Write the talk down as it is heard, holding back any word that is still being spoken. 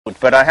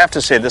But I have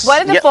to say this.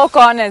 What are the four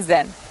corners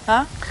then?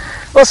 Huh?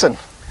 Listen,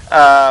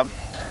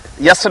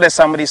 yesterday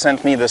somebody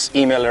sent me this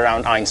email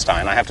around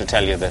Einstein. I have to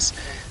tell you this.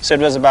 So it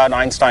was about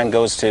Einstein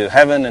goes to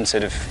heaven and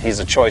said if he's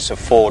a choice of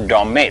 4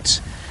 dorm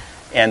mates.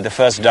 And the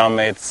first dorm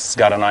mate's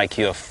got an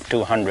IQ of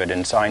 200.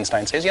 And so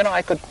Einstein says, you know,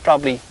 I could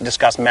probably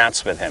discuss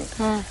maths with him.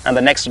 And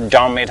the next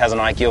dorm mate has an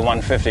IQ of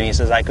 150. And he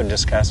says, I could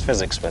discuss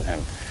physics with him.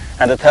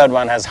 And the third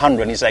one has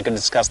 100. And he says, I could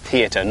discuss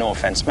theater. No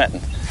offense meant.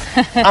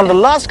 And the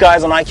last guy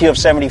has an IQ of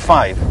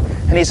 75.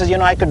 And he says, you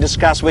know, I could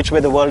discuss which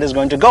way the world is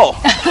going to go.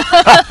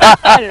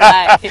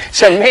 Right.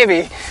 So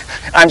maybe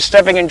I'm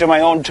stepping into my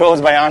own toes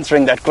by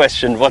answering that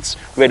question.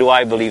 Where do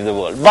I believe the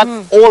world? But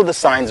all the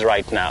signs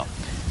right now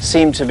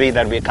seem to be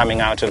that we're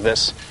coming out of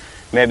this.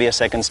 Maybe a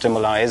second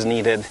stimuli is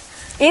needed.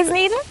 Is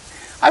needed?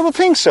 I would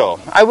think so.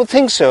 I would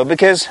think so,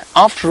 because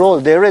after all,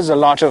 there is a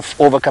lot of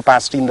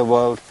overcapacity in the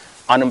world.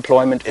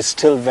 Unemployment is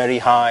still very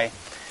high.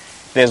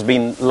 There's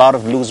been a lot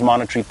of loose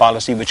monetary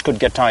policy which could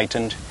get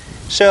tightened.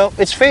 So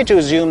it's fair to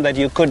assume that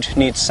you could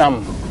need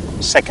some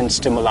second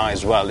stimuli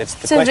as well.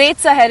 So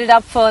rates are headed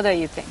up further,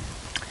 you think?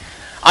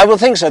 I will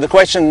think so. The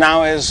question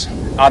now is,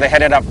 are they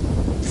headed up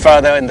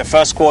further in the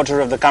first quarter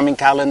of the coming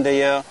calendar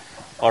year,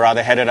 or are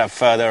they headed up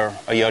further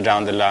a year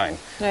down the line?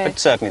 Right. But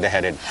certainly they're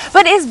headed.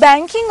 But is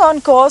banking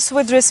on course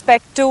with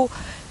respect to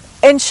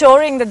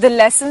ensuring that the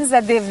lessons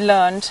that they've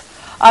learned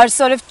are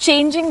sort of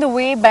changing the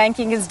way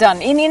banking is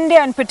done, in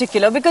India in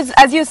particular? Because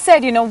as you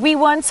said, you know, we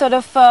weren't sort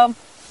of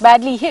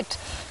badly hit.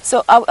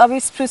 So are we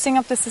sprucing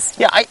up the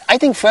system? Yeah, I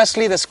think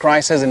firstly this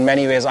crisis in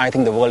many ways, I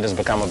think the world has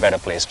become a better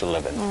place to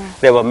live in.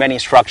 There were many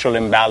structural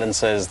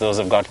imbalances, those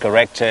have got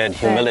corrected,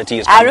 humility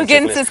has come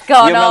Arrogance has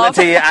gone up.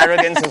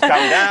 Arrogance has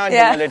come down,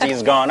 humility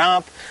has gone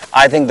up.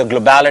 I think the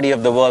globality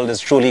of the world has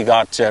truly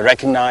got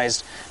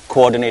recognized,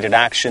 coordinated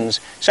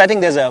actions. So I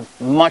think there's a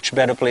much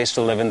better place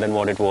to live in than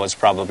what it was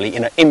probably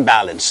in an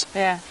imbalance,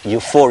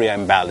 euphoria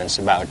imbalance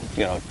about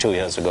 2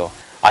 years ago.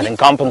 I think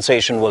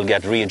compensation will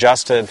get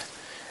readjusted.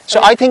 So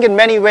I think in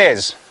many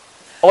ways,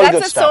 all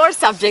good stuff. That's a sore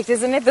subject,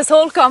 isn't it? This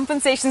whole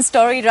compensation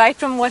story, right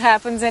from what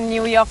happens in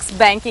New York's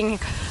banking,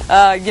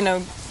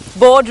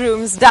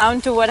 boardrooms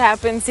down to what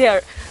happens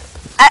here.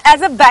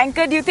 As a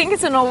banker, do you think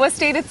it's an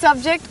overstated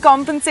subject,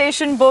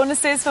 compensation,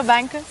 bonuses for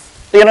bankers?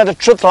 You know, the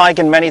truth, like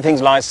in many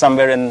things, lies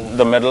somewhere in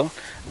the middle.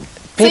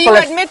 So you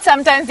admit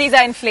sometimes these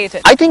are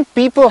inflated? I think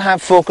people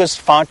have focused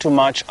far too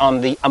much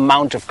on the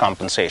amount of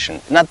compensation.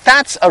 Now,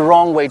 that's a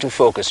wrong way to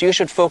focus. You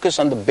should focus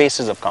on the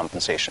basis of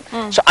compensation.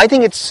 So I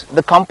think it's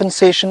the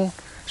compensation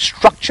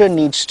structure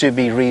needs to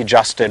be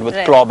readjusted with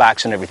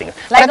clawbacks and everything.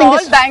 Like all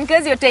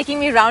bankers, you're taking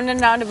me round and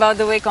round about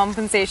the way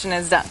compensation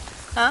is done.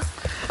 Huh?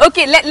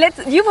 Okay,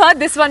 you've heard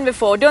this one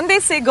before. Don't they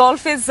say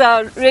golf is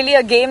really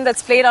a game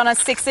that's played on a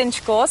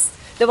 6-inch course,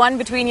 the one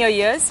between your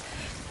ears?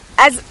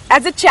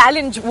 As a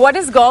challenge, what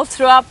does golf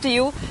throw up to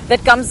you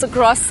that comes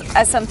across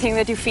as something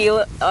that you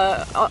feel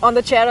on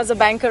the chair as a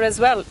banker as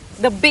well?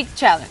 The big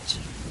challenge.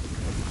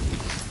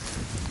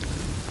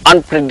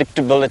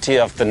 Unpredictability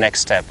of the next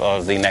step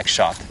or the next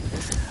shot.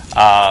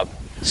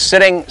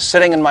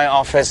 Sitting in my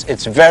office,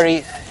 it's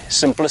very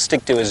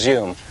simplistic to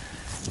assume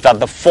that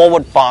the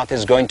forward path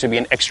is going to be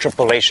an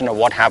extrapolation of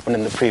what happened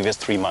in the previous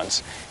 3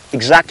 months.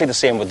 Exactly the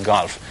same with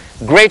golf.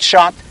 Great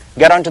shot,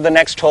 get onto the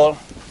next hole,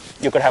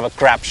 you could have a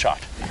crap shot.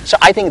 So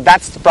I think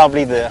that's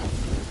probably the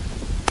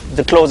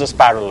closest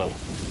parallel.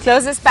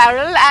 Closest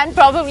parallel, and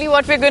probably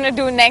what we're going to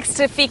do next,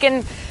 if we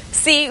can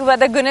see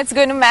whether Gunit's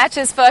going to match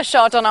his first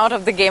shot or not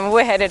of the game.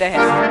 We're headed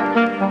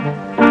ahead.